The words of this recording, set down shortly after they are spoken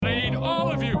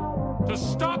all of you to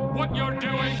stop what you're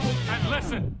doing and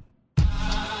listen.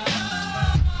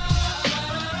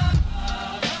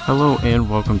 Hello and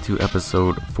welcome to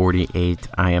episode 48.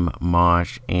 I am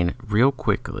Mosh, and real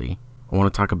quickly, I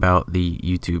want to talk about the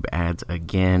YouTube ads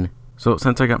again. So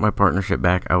since I got my partnership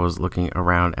back, I was looking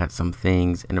around at some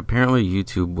things, and apparently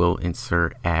YouTube will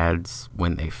insert ads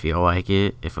when they feel like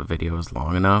it if a video is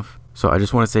long enough. So I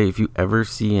just want to say, if you ever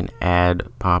see an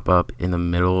ad pop up in the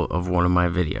middle of one of my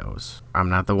videos, I'm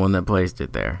not the one that placed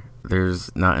it there. There's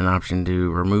not an option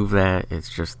to remove that. It's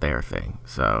just their thing.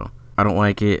 So I don't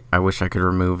like it. I wish I could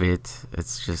remove it.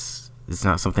 It's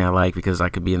not something I like, because I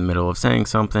could be in the middle of saying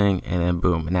something and then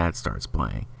boom, an ad starts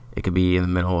playing. It could be in the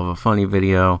middle of a funny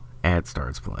video, ad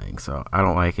starts playing. So I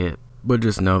don't like it, but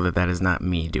just know that that is not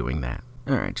me doing that.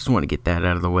 Alright, just want to get that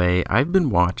out of the way. I've been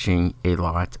watching a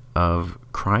lot of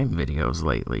crime videos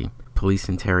lately. Police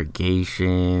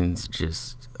interrogations,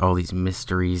 just all these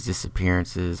mysteries,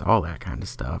 disappearances, all that kind of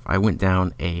stuff. I went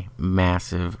down a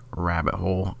massive rabbit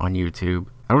hole on YouTube.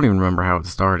 I don't even remember how it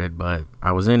started, but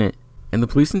I was in it. And the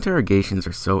police interrogations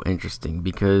are so interesting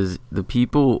because the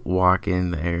people walk in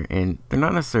there and they're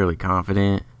not necessarily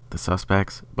confident, the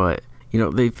suspects, but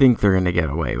they think they're going to get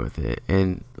away with it.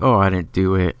 And, oh, I didn't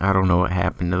do it. I don't know what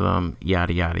happened to them,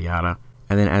 yada, yada, yada.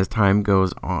 And then as time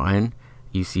goes on,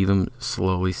 you see them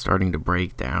slowly starting to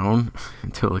break down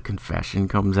until a confession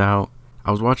comes out.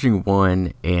 I was watching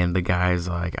one, and the guy's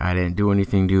like, I didn't do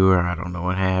anything to her. I don't know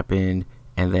what happened.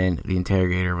 And then the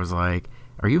interrogator was like,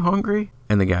 are you hungry?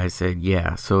 And the guy said,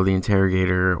 yeah. So the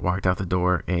interrogator walked out the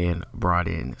door and brought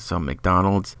in some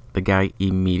McDonald's. The guy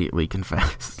immediately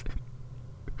confessed.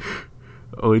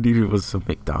 All he needed was some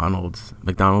McDonald's.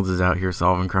 McDonald's is out here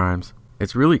solving crimes.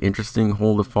 It's really interesting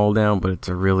hole to fall down, but it's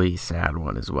a really sad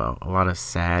one as well. A lot of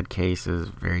sad cases,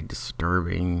 very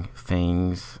disturbing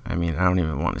things. I mean, I don't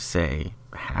even want to say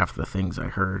half the things I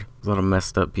heard. There's a lot of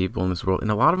messed up people in this world,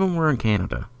 and a lot of them were in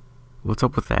Canada. What's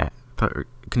up with that? I thought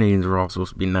Canadians were all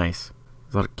supposed to be nice.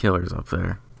 There's a lot of killers up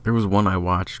there. There was one I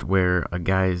watched where a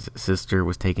guy's sister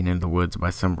was taken into the woods by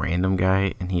some random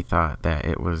guy, and he thought that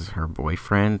it was her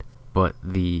boyfriend. But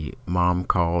the mom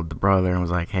called the brother and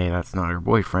was like, hey, that's not her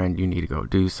boyfriend. You need to go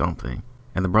do something.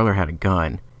 And the brother had a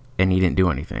gun, and he didn't do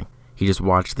anything. He just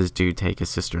watched this dude take his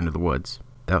sister into the woods.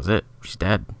 That was it. She's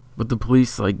dead. But the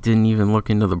police, didn't even look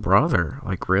into the brother.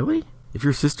 Really? If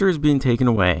your sister is being taken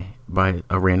away by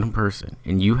a random person,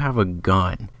 and you have a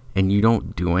gun, and you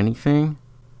don't do anything,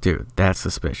 dude, that's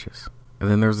suspicious. And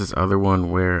then there's this other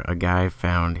one where a guy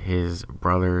found his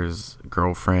brother's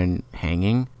girlfriend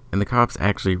hanging, and the cops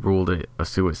actually ruled it a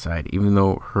suicide, even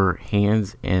though her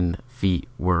hands and feet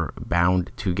were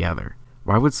bound together.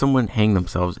 Why would someone hang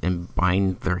themselves and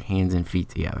bind their hands and feet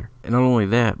together? And not only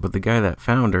that, but the guy that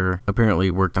found her apparently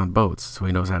worked on boats, so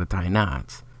he knows how to tie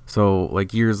knots. So,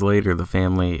 years later, the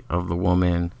family of the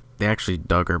woman, they actually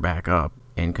dug her back up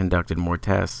and conducted more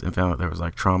tests and found that there was,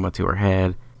 trauma to her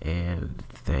head, and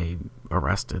they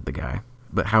arrested the guy.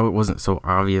 But how it wasn't so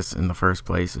obvious in the first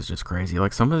place is just crazy.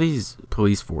 Some of these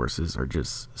police forces are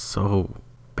just so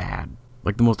bad.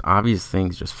 The most obvious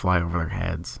things just fly over their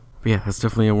heads. But yeah, that's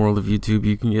definitely a world of YouTube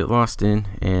you can get lost in,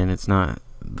 and it's not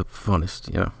the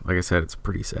funnest, Like I said, it's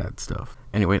pretty sad stuff.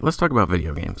 Anyway, let's talk about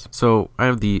video games. So, I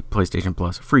have the PlayStation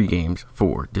Plus free games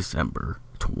for December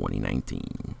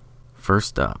 2019.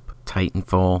 First up,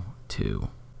 Titanfall 2.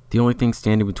 The only thing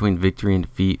standing between victory and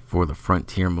defeat for the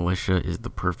Frontier Militia is the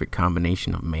perfect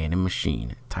combination of man and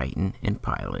machine, Titan and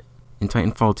pilot. In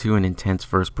Titanfall 2, an intense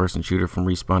first-person shooter from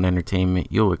Respawn Entertainment,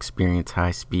 you'll experience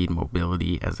high-speed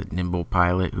mobility as a nimble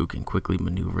pilot who can quickly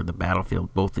maneuver the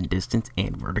battlefield both in distance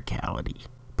and verticality.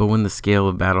 But when the scale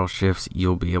of battle shifts,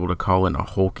 you'll be able to call in a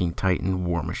hulking Titan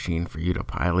war machine for you to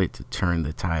pilot to turn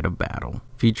the tide of battle.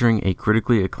 Featuring a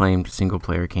critically acclaimed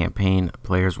single-player campaign,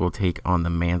 players will take on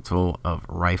the mantle of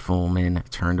rifleman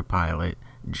turned pilot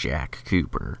Jack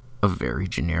Cooper, a very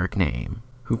generic name,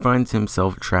 who finds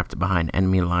himself trapped behind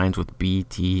enemy lines with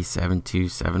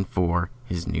BT-7274,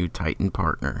 his new Titan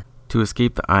partner. To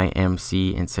escape the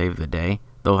IMC and save the day,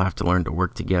 they'll have to learn to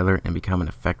work together and become an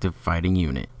effective fighting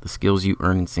unit. The skills you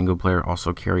earn in single player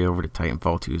also carry over to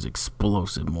Titanfall 2's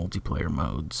explosive multiplayer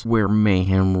modes, where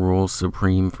mayhem rules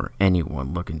supreme for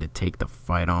anyone looking to take the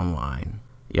fight online.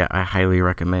 Yeah, I highly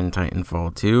recommend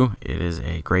Titanfall 2. It is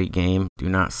a great game. Do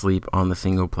not sleep on the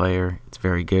single player. It's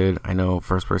very good. I know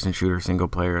first-person shooter single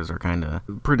players are kind of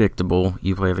predictable.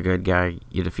 You play the good guy,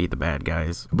 you defeat the bad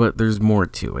guys. But there's more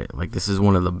to it. This is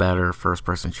one of the better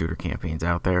first-person shooter campaigns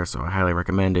out there, so I highly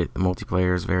recommend it. The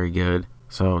multiplayer is very good.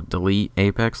 So delete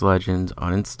Apex Legends,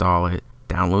 uninstall it,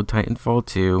 download Titanfall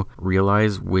 2,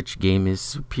 realize which game is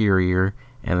superior,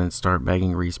 and then start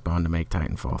begging Respawn to make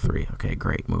Titanfall 3. Okay,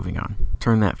 great, moving on.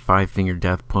 Turn that 5-Finger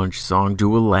Death Punch song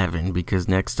to 11, because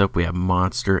next up we have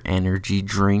Monster Energy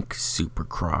Drink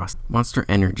Supercross. Monster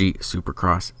Energy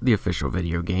Supercross, the official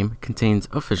video game, contains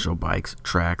official bikes,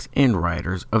 tracks, and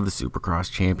riders of the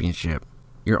Supercross Championship.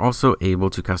 You're also able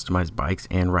to customize bikes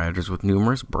and riders with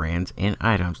numerous brands and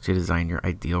items to design your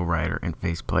ideal rider and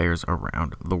face players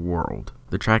around the world.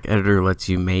 The track editor lets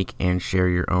you make and share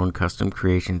your own custom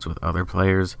creations with other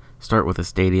players, start with a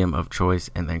stadium of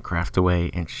choice, and then craft away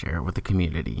and share with the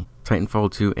community.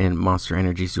 Titanfall 2 and Monster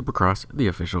Energy Supercross, the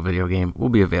official video game, will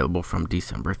be available from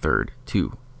December 3rd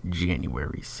to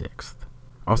January 6th.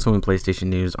 Also in PlayStation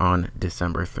news on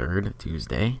December 3rd,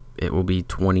 Tuesday, it will be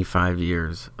 25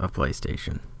 years of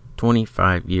PlayStation.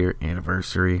 25-year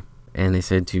anniversary. And they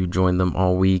said to join them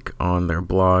all week on their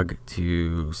blog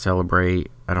to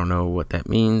celebrate. I don't know what that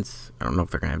means. I don't know if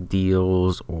they're going to have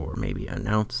deals or maybe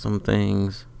announce some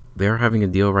things. They're having a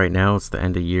deal right now. It's the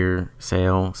end of year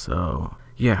sale, so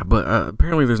yeah, but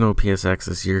apparently there's no PSX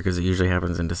this year because it usually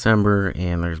happens in December,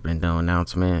 and there's been no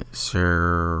announcement,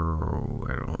 so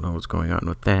I don't know what's going on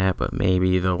with that, but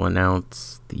maybe they'll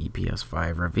announce the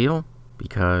PS5 reveal,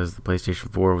 because the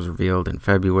PlayStation 4 was revealed in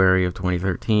February of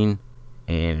 2013,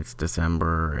 and it's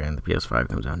December, and the PS5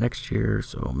 comes out next year,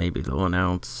 so maybe they'll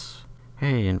announce,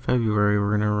 hey, in February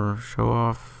we're going to show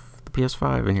off the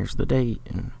PS5, and here's the date,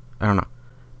 and I don't know.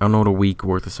 I don't know what a week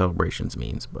worth of celebrations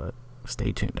means, but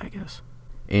stay tuned, I guess.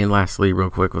 And lastly, real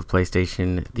quick with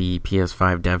PlayStation, the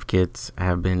PS5 dev kits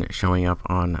have been showing up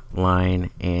online,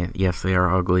 and yes, they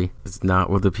are ugly. It's not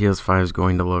what the PS5 is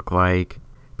going to look like.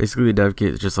 Basically, the dev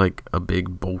kit is just like a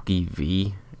big bulky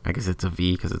V. I guess it's a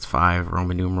V because it's 5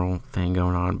 Roman numeral thing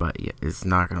going on, but yeah, it's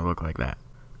not going to look like that.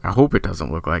 I hope it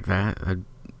doesn't look like that.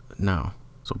 No.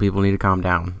 So people need to calm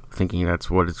down thinking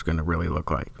that's what it's going to really look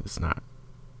like. It's not.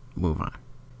 Move on.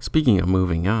 Speaking of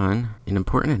moving on, an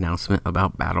important announcement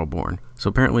about Battleborn. So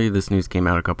apparently this news came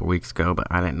out a couple weeks ago, but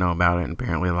I didn't know about it, and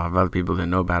apparently a lot of other people didn't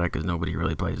know about it because nobody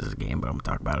really plays this game, but I'm going to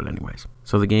talk about it anyways.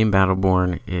 So the game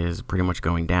Battleborn is pretty much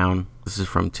going down. This is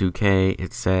from 2K.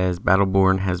 It says,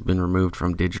 Battleborn has been removed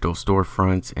from digital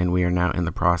storefronts, and we are now in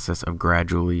the process of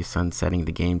gradually sunsetting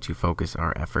the game to focus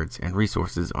our efforts and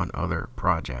resources on other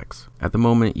projects. At the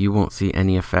moment, you won't see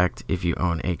any effect if you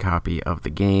own a copy of the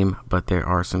game, but there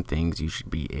are some things you should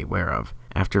be aware of.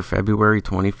 After February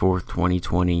 24th,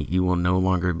 2020, you will no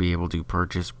longer be able to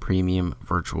purchase premium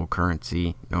virtual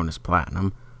currency, known as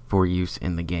Platinum, for use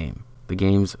in the game. The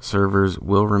game's servers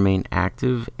will remain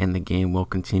active, and the game will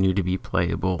continue to be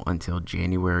playable until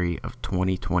January of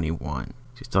 2021. So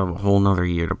you still have a whole nother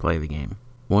year to play the game.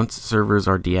 Once servers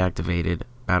are deactivated,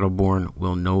 Battleborn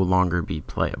will no longer be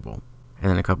playable. And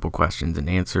then a couple questions and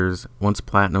answers. Once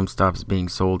Platinum stops being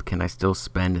sold, can I still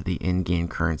spend the in-game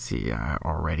currency I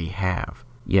already have?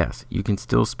 Yes, you can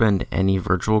still spend any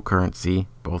virtual currency,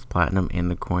 both Platinum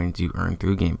and the coins you earn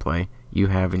through gameplay, you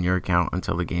have in your account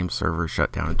until the game's server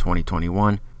shut down in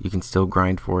 2021. You can still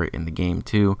grind for it in the game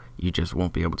too, you just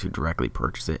won't be able to directly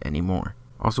purchase it anymore.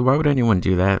 Also, why would anyone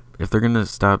do that? If they're going to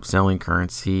stop selling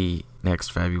currency next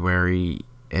February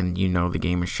and you know the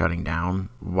game is shutting down,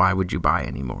 why would you buy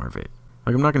any more of it?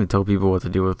 Like, I'm not going to tell people what to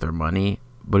do with their money,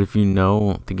 but if you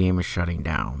know the game is shutting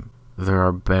down, there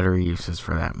are better uses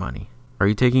for that money. Are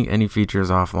you taking any features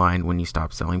offline when you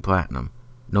stop selling Platinum?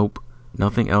 Nope.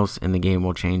 Nothing else in the game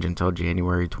will change until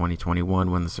January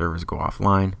 2021 when the servers go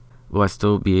offline. Will I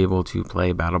still be able to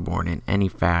play Battleborn in any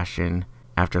fashion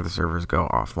after the servers go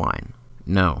offline?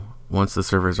 No. Once the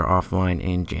servers are offline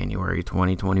in January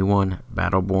 2021,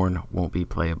 Battleborn won't be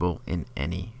playable in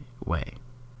any way.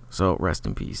 So rest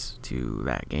in peace to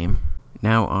that game.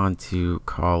 Now on to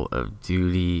Call of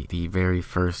Duty. The very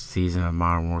first season of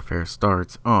Modern Warfare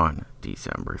starts on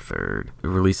December 3rd. It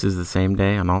releases the same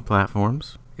day on all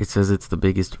platforms. It says it's the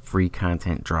biggest free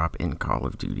content drop in Call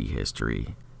of Duty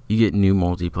history. You get new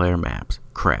multiplayer maps,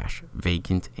 Crash,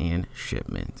 Vacant, and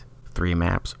Shipment. 3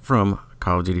 maps from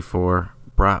Call of Duty 4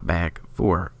 brought back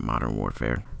for Modern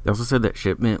Warfare. They also said that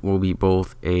Shipment will be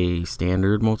both a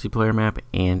standard multiplayer map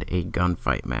and a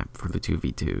gunfight map for the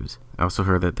 2v2s. I also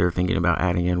heard that they're thinking about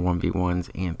adding in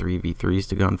 1v1s and 3v3s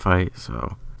to gunfight,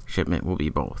 so Shipment will be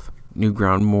both. New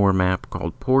ground war map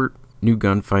called Port, new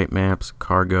gunfight maps,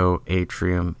 Cargo,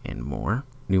 Atrium, and more.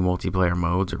 New multiplayer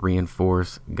modes,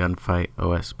 Reinforce, Gunfight,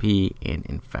 OSP, and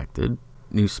Infected.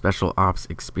 New special ops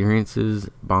experiences,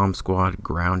 Bomb Squad,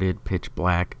 Grounded, Pitch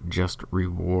Black, Just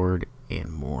Reward,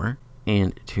 and more.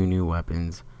 And 2 new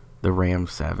weapons, the Ram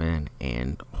 7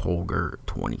 and Holger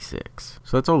 26.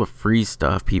 So that's all the free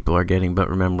stuff people are getting, but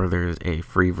remember there's a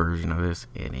free version of this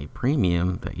and a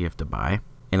premium that you have to buy.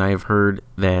 And I have heard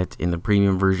that in the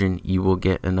premium version, you will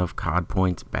get enough COD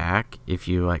points back if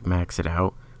you like max it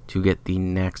out to get the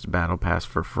next battle pass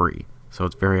for free. So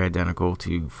it's very identical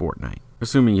to Fortnite,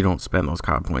 assuming you don't spend those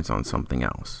COD points on something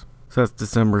else. So that's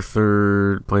December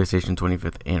 3rd, PlayStation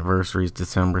 25th anniversary is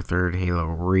December 3rd. Halo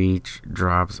Reach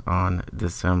drops on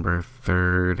December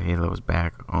 3rd. Halo's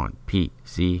back on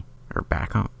PC, or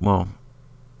back on, well,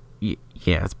 yeah,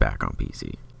 it's back on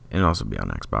PC. And it'll also be on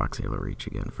Xbox, Halo Reach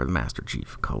again for the Master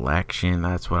Chief Collection.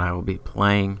 That's what I will be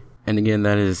playing. And again,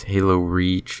 that is Halo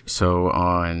Reach. So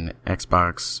on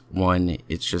Xbox One,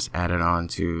 it's just added on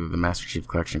to the Master Chief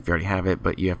Collection if you already have it,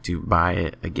 but you have to buy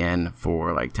it again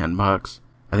for like $10.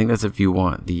 I think that's if you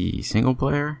want the single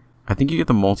player. I think you get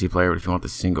the multiplayer, but if you want the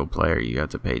single player, you have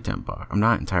to pay $10. I'm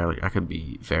not entirely, I could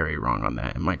be very wrong on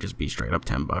that. It might just be straight up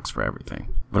 $10 for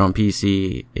everything. But on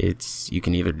PC, you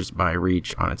can either just buy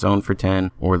Reach on its own for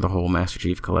 $10 or the whole Master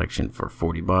Chief Collection for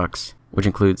 $40. Which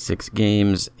includes 6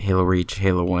 games: Halo Reach,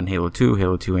 Halo 1, Halo 2,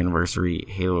 Halo 2 Anniversary,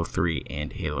 Halo 3,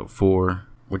 and Halo 4,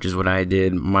 which is what I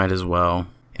did, might as well.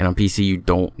 And on PC, you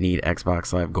don't need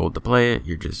Xbox Live Gold to play it,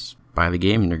 you're just buy the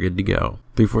game and you're good to go.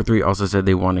 343 also said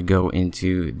they want to go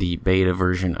into the beta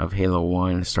version of Halo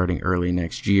 1 starting early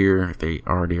next year. They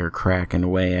already are cracking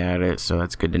away at it, so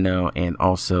that's good to know. And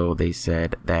also they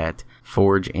said that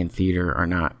Forge and Theater are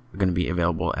not going to be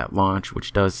available at launch,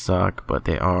 which does suck, but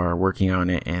they are working on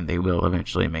it and they will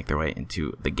eventually make their way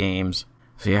into the games.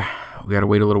 So yeah, we gotta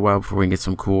wait a little while before we can get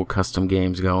some cool custom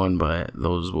games going, but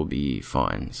those will be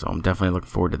fun. So I'm definitely looking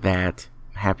forward to that.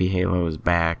 Happy Halo is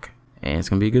back and it's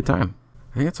gonna be a good time.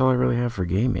 I think that's all I really have for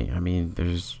gaming. I mean,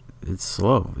 it's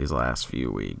slow these last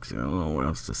few weeks. I don't know what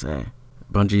else to say.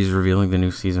 Bungie's revealing the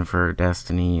new season for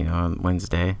Destiny on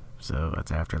Wednesday, so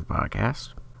that's after the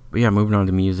podcast. But yeah, moving on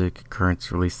to music,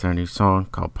 Currents released their new song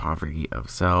called Poverty of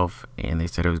Self, and they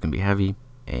said it was going to be heavy,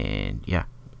 and yeah,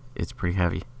 it's pretty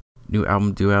heavy. New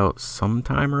album due out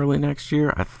sometime early next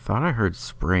year. I thought I heard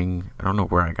spring. I don't know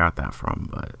where I got that from,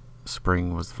 but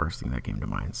spring was the first thing that came to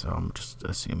mind, so I'm just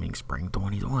assuming spring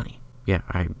 2020. Yeah,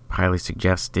 I highly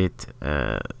suggest it.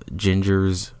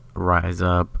 Ginger's Rise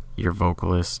Up, your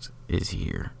vocalist, is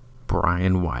here.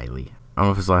 Brian Wiley. I don't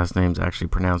know if his last name's actually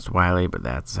pronounced Wiley, but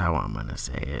that's how I'm gonna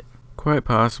say it. Quite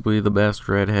possibly the best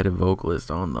redheaded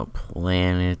vocalist on the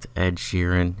planet, Ed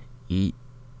Sheeran. Eat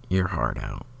your heart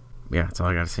out. Yeah, that's all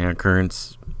I gotta say on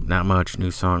Currents. Not much.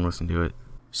 New song, listen to it.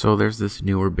 So there's this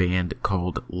newer band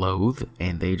called Loathe,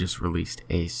 and they just released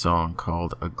a song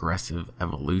called Aggressive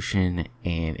Evolution,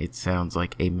 and it sounds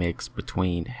like a mix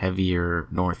between heavier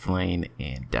Northlane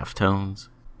and Deftones.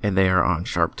 And they are on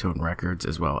Sharptone Records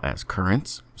as well as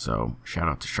Currents, so shout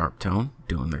out to Sharptone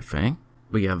doing their thing.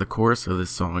 But yeah, the chorus of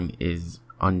this song is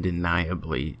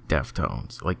undeniably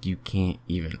Deftones, like you can't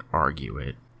even argue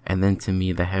it. And then to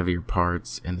me, the heavier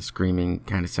parts and the screaming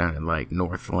kind of sounded like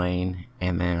Northlane.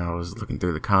 And then I was looking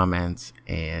through the comments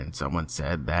and someone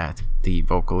said that the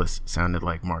vocalist sounded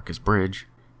like Marcus Bridge,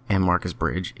 and Marcus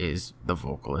Bridge is the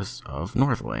vocalist of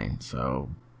Northlane,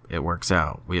 so it works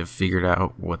out. We have figured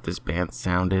out what this band's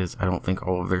sound is. I don't think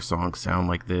all of their songs sound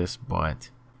like this,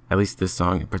 but at least this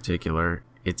song in particular,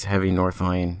 it's heavy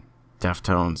Northlane.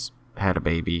 Deftones had a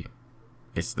baby.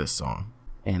 It's this song.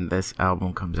 And this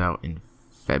album comes out in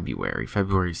February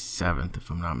 7th, if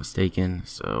I'm not mistaken.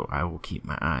 So I will keep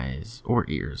my eyes or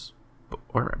ears,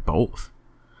 or both.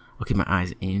 I'll keep my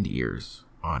eyes and ears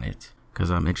on it because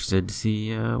I'm interested to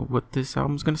see what this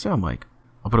album's going to sound like.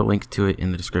 I'll put a link to it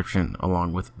in the description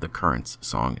along with the Currents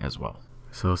song as well.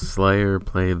 So Slayer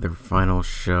played their final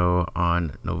show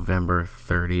on November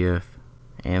 30th,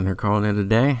 and they're calling it a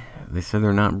day. They said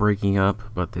they're not breaking up,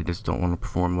 but they just don't want to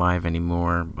perform live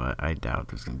anymore, but I doubt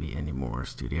there's going to be any more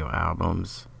studio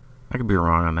albums. I could be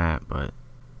wrong on that, but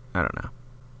I don't know.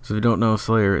 So if you don't know,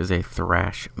 Slayer is a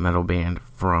thrash metal band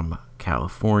from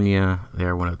California.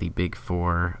 They're one of the big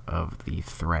four of the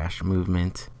thrash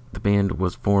movement. The band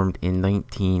was formed in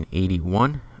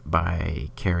 1981 by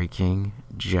Kerry King,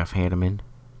 Jeff Hanneman,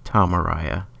 Tom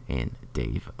Araya, and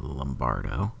Dave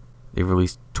Lombardo. They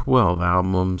released 12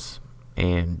 albums,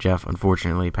 and Jeff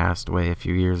unfortunately passed away a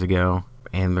few years ago,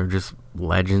 and they're just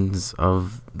legends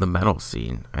of the metal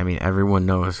scene. I mean, everyone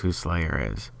knows who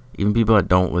Slayer is. Even people that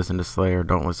don't listen to Slayer,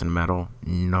 don't listen to metal,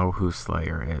 know who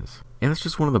Slayer is. And it's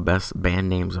just one of the best band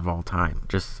names of all time.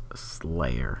 Just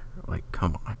Slayer. Like,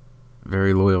 come on.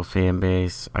 Very loyal fan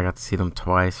base. I got to see them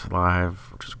twice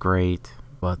live, which was great.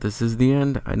 But this is the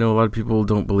end. I know a lot of people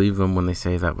don't believe them when they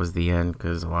say that was the end,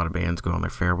 because a lot of bands go on their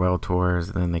farewell tours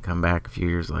and then they come back a few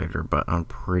years later, but I'm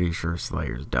pretty sure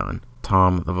Slayer's done.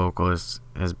 Tom, the vocalist,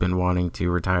 has been wanting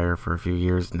to retire for a few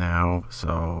years now,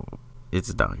 so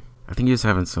it's done. I think he was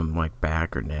having some like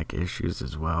back or neck issues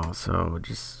as well, so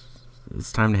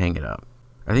it's time to hang it up.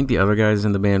 I think the other guys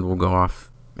in the band will go off,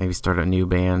 maybe start a new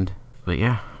band. But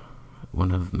yeah,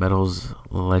 one of metal's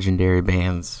legendary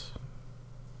bands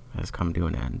has come to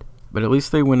an end. But at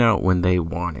least they went out when they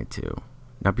wanted to,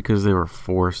 not because they were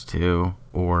forced to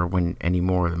or when any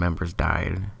more of the members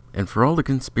died. And for all the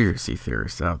conspiracy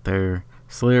theorists out there,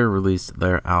 Slayer released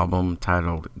their album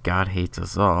titled God Hates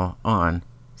Us All on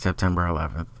September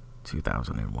 11th,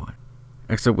 2001.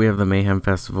 Next up, we have the Mayhem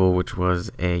Festival, which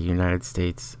was a United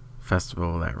States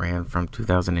festival that ran from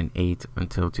 2008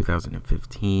 until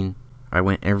 2015. I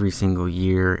went every single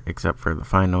year except for the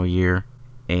final year,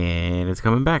 and it's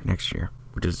coming back next year,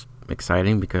 which is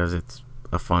exciting because it's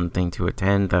a fun thing to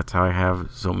attend. That's how I have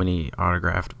so many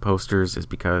autographed posters, is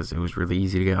because it was really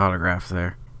easy to get autographs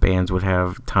there. Bands would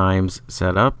have times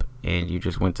set up, and you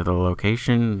just went to the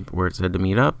location where it said to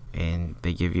meet up, and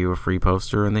they give you a free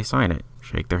poster and they sign it.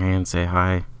 Shake their hand, say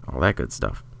hi, all that good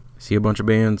stuff. See a bunch of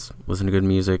bands, listen to good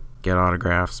music, get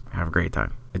autographs, have a great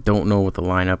time. I don't know what the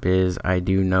lineup is. I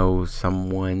do know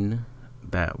someone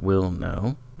that will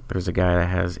know. There's a guy that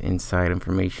has inside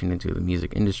information into the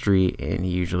music industry, and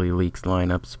he usually leaks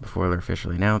lineups before they're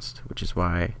officially announced, which is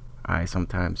why I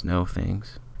sometimes know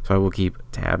things. So I will keep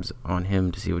tabs on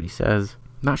him to see what he says.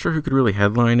 Not sure who could really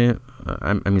headline it.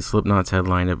 I mean, Slipknot's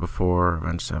headlined it before.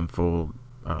 Avenged Sevenfold,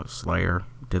 Slayer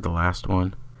did the last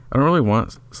one. I don't really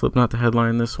want Slipknot to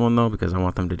headline this one, though, because I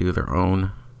want them to do their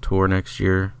own tour next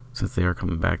year, since they are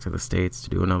coming back to the States to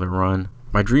do another run.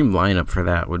 My dream lineup for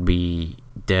that would be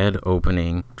Dead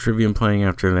opening, Trivium playing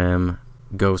after them,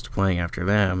 Ghost playing after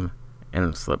them,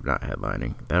 and Slipknot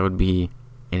headlining. That would be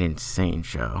an insane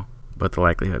show, but the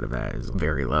likelihood of that is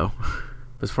very low.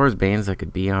 As far as bands that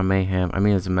could be on Mayhem, I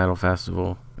mean, it's a metal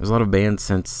festival. There's a lot of bands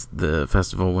since the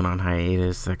festival went on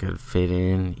hiatus that could fit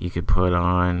in. You could put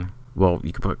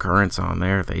Currents on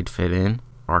there. They'd fit in.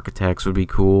 Architects would be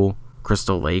cool.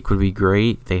 Crystal Lake would be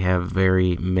great. They have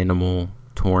very minimal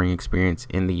touring experience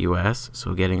in the US,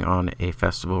 so getting on a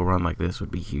festival run like this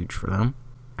would be huge for them.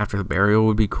 After the Burial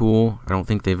would be cool. I don't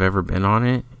think they've ever been on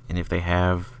it, and if they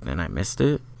have, then I missed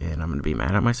it, and I'm going to be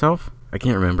mad at myself. I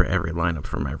can't remember every lineup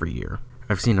from every year.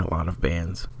 I've seen a lot of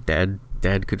bands. Dead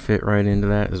could fit right into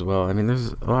that as well. I mean,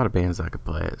 there's a lot of bands that could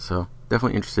play it, so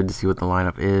definitely interested to see what the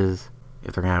lineup is,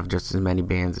 if they're going to have just as many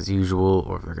bands as usual,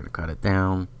 or if they're going to cut it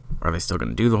down. Are they still going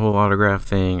to do the whole autograph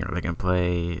thing? Are they going to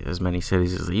play as many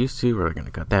cities as they used to? Or are they going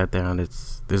to cut that down?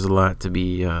 There's a lot to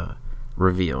be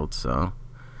revealed, so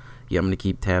yeah, I'm going to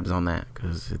keep tabs on that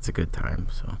because it's a good time.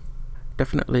 So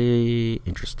definitely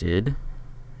interested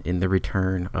in the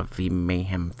return of the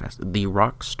Mayhem Festival, the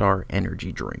Rockstar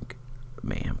Energy Drink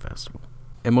Mayhem Festival.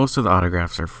 And most of the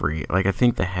autographs are free. Like, I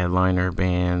think the headliner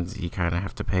bands you kind of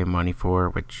have to pay money for,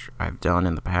 which I've done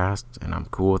in the past, and I'm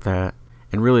cool with that.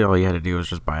 And really all you had to do was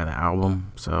just buy the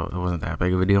album, so it wasn't that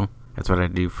big of a deal. That's what I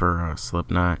do for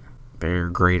Slipknot, their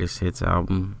greatest hits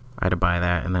album. I had to buy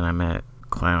that, and then I met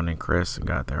Clown and Chris and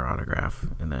got their autograph.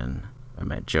 And then I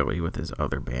met Joey with his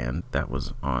other band that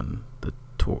was on the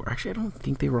tour. Actually, I don't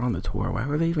think they were on the tour. Why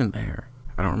were they even there?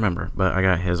 I don't remember, but I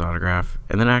got his autograph.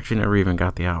 And then I actually never even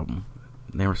got the album.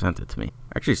 Never sent it to me.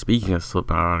 Actually, speaking of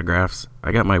Slipknot autographs,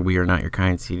 I got my We Are Not Your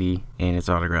Kind CD, and it's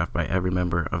autographed by every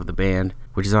member of the band,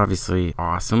 which is obviously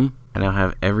awesome. I now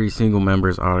have every single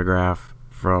member's autograph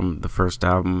from the first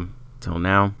album till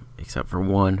now, except for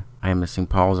one. I am missing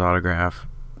Paul's autograph,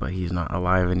 but he's not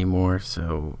alive anymore,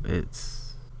 so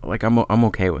it's like I'm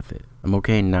okay with it. I'm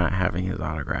okay not having his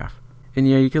autograph. And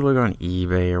yeah, you could look on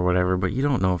eBay or whatever, but you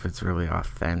don't know if it's really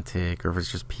authentic or if it's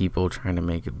just people trying to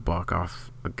make a buck off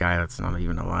a guy that's not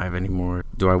even alive anymore.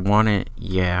 Do I want it?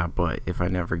 Yeah, but if I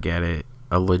never get it,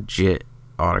 a legit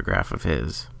autograph of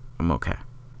his, I'm okay.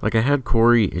 Like, I had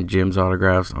Corey and Jim's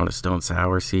autographs on a Stone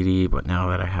Sour CD, but now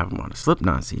that I have them on a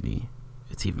Slipknot CD,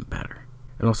 it's even better.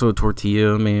 And also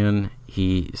Tortilla Man,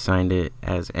 he signed it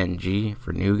as NG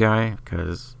for New Guy,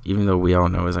 because even though we all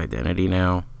know his identity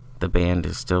now, the band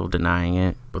is still denying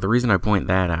it. But the reason I point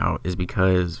that out is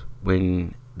because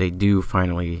when they do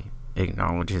finally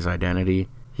acknowledge his identity,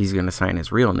 he's going to sign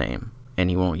his real name,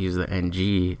 and he won't use the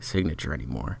NG signature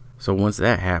anymore. So once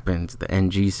that happens, the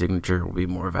NG signature will be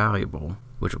more valuable,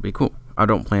 which will be cool. I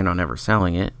don't plan on ever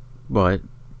selling it, but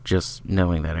just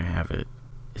knowing that I have it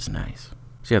is nice.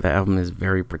 So yeah, the album is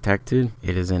very protected.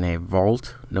 It is in a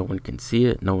vault. No one can see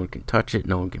it. No one can touch it.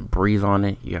 No one can breathe on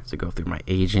it. You have to go through my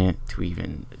agent to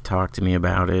even talk to me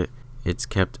about it. It's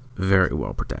kept very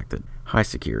well protected. High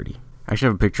security. I actually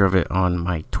have a picture of it on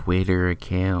my Twitter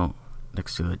account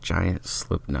next to the giant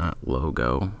Slipknot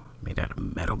logo made out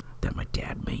of metal that my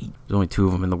dad made. There's only two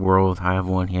of them in the world. I have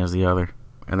one. He has the other.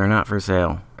 and they're not for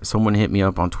sale. Someone hit me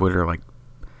up on Twitter, like,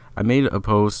 I made a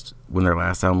post when their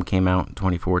last album came out in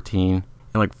 2014,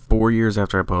 and like 4 years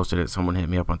after I posted it, someone hit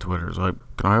me up on Twitter. It was like,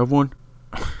 can I have one?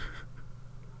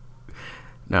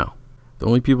 No. The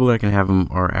only people that can have them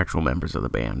are actual members of the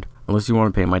band. Unless you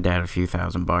want to pay my dad a few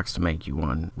 $1,000 to make you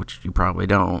one, which you probably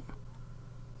don't.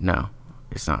 No,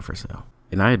 it's not for sale.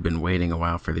 And I had been waiting a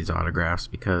while for these autographs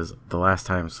because the last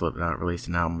time Slipknot released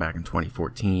an album back in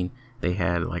 2014, they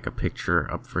had like a picture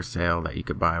up for sale that you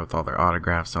could buy with all their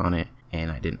autographs on it.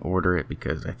 And I didn't order it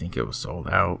because I think it was sold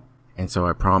out. And so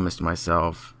I promised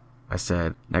myself, I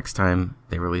said, next time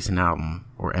they release an album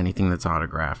or anything that's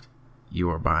autographed, you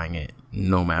are buying it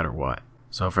no matter what.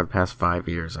 So for the past 5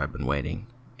 years, I've been waiting,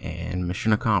 and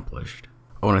mission accomplished.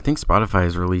 Oh, and I think Spotify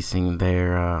is releasing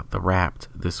their the Wrapped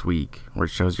this week, where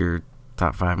it shows your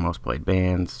top 5 most played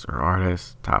bands or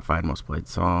artists, top 5 most played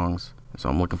songs. So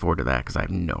I'm looking forward to that because I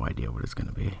have no idea what it's going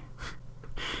to be.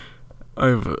 I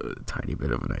have a tiny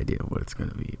bit of an idea of what it's going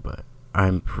to be, but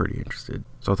I'm pretty interested.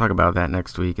 So I'll talk about that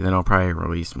next week, and then I'll probably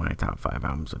release my top 5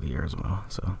 albums of the year as well.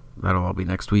 So that'll all be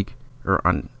next week,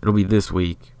 it'll be this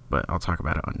week, but I'll talk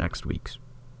about it on next week's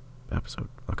episode.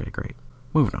 Okay, great.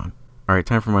 Moving on. Alright,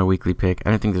 time for my weekly pick.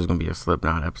 I didn't think this was going to be a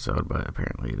Slipknot episode, but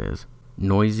apparently it is.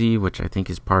 Noisy, which I think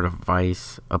is part of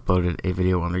Vice, uploaded a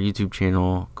video on their YouTube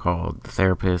channel called The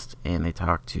Therapist, and they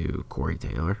talked to Corey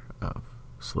Taylor of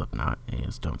Slipknot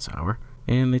and Stone Sour.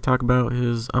 And they talk about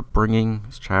his upbringing,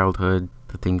 his childhood,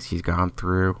 the things he's gone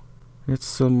through. It's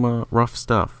some rough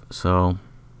stuff. So,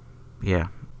 yeah.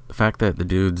 The fact that the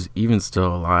dude's even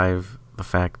still alive, the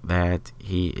fact that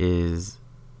he is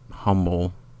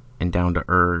humble and down to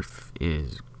earth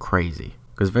is crazy.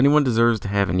 Because if anyone deserves to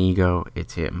have an ego,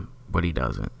 it's him. But he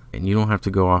doesn't. And you don't have to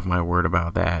go off my word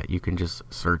about that. You can just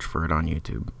search for it on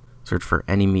YouTube. Search for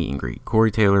any meet and greet.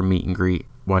 Corey Taylor meet and greet.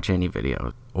 Watch any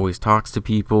video. Always talks to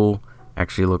people.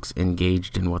 Actually looks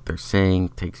engaged in what they're saying.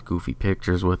 Takes goofy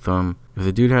pictures with them. If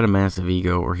the dude had a massive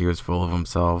ego or he was full of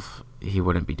himself, he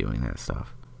wouldn't be doing that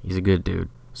stuff. He's a good dude.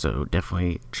 So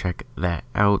definitely check that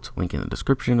out. Link in the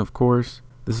description, of course.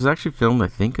 This was actually filmed, I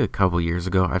think, a couple years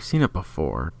ago. I've seen it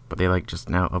before, but they just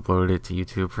now uploaded it to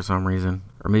YouTube for some reason.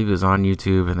 Or maybe it was on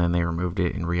YouTube and then they removed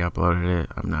it and re-uploaded it.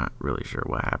 I'm not really sure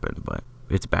what happened, but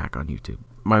it's back on YouTube.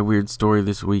 My weird story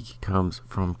this week comes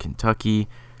from Kentucky.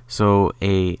 So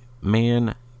a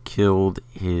man killed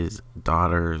his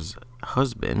daughter's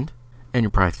husband. And you're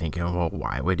probably thinking, well,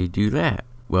 why would he do that?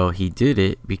 Well, he did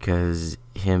it because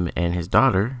him and his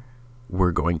daughter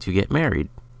were going to get married.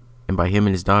 And by him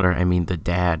and his daughter, I mean the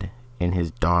dad and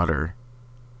his daughter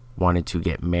wanted to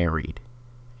get married,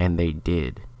 and they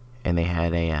did. And they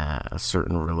had a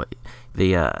certain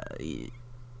they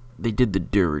did the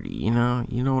dirty, you know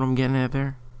what I'm getting at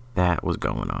there? That was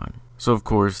going on. So of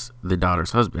course the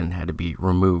daughter's husband had to be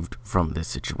removed from this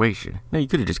situation. Now you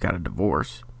could have just got a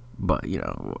divorce, but you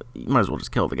might as well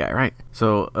just kill the guy, right?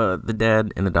 So the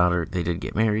dad and the daughter, they did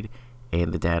get married,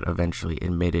 and the dad eventually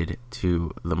admitted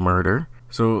to the murder.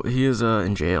 So he is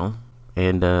in jail,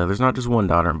 and there's not just one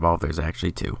daughter involved, there's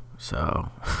actually 2. So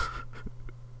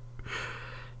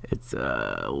it's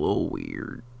a little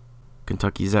weird.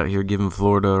 Kentucky's out here giving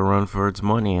Florida a run for its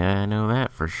money, I know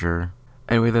that for sure.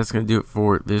 Anyway, that's going to do it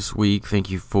for this week. Thank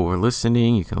you for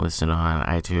listening. You can listen on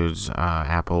iTunes,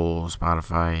 Apple,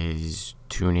 Spotify,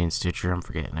 TuneIn, Stitcher. I'm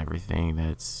forgetting everything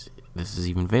this is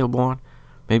even available on.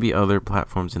 Maybe other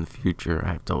platforms in the future.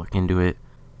 I have to look into it.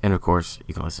 And of course,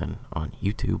 you can listen on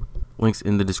YouTube. Links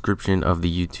in the description of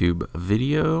the YouTube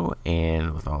video.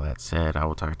 And with all that said, I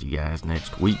will talk to you guys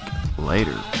next week.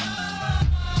 Later.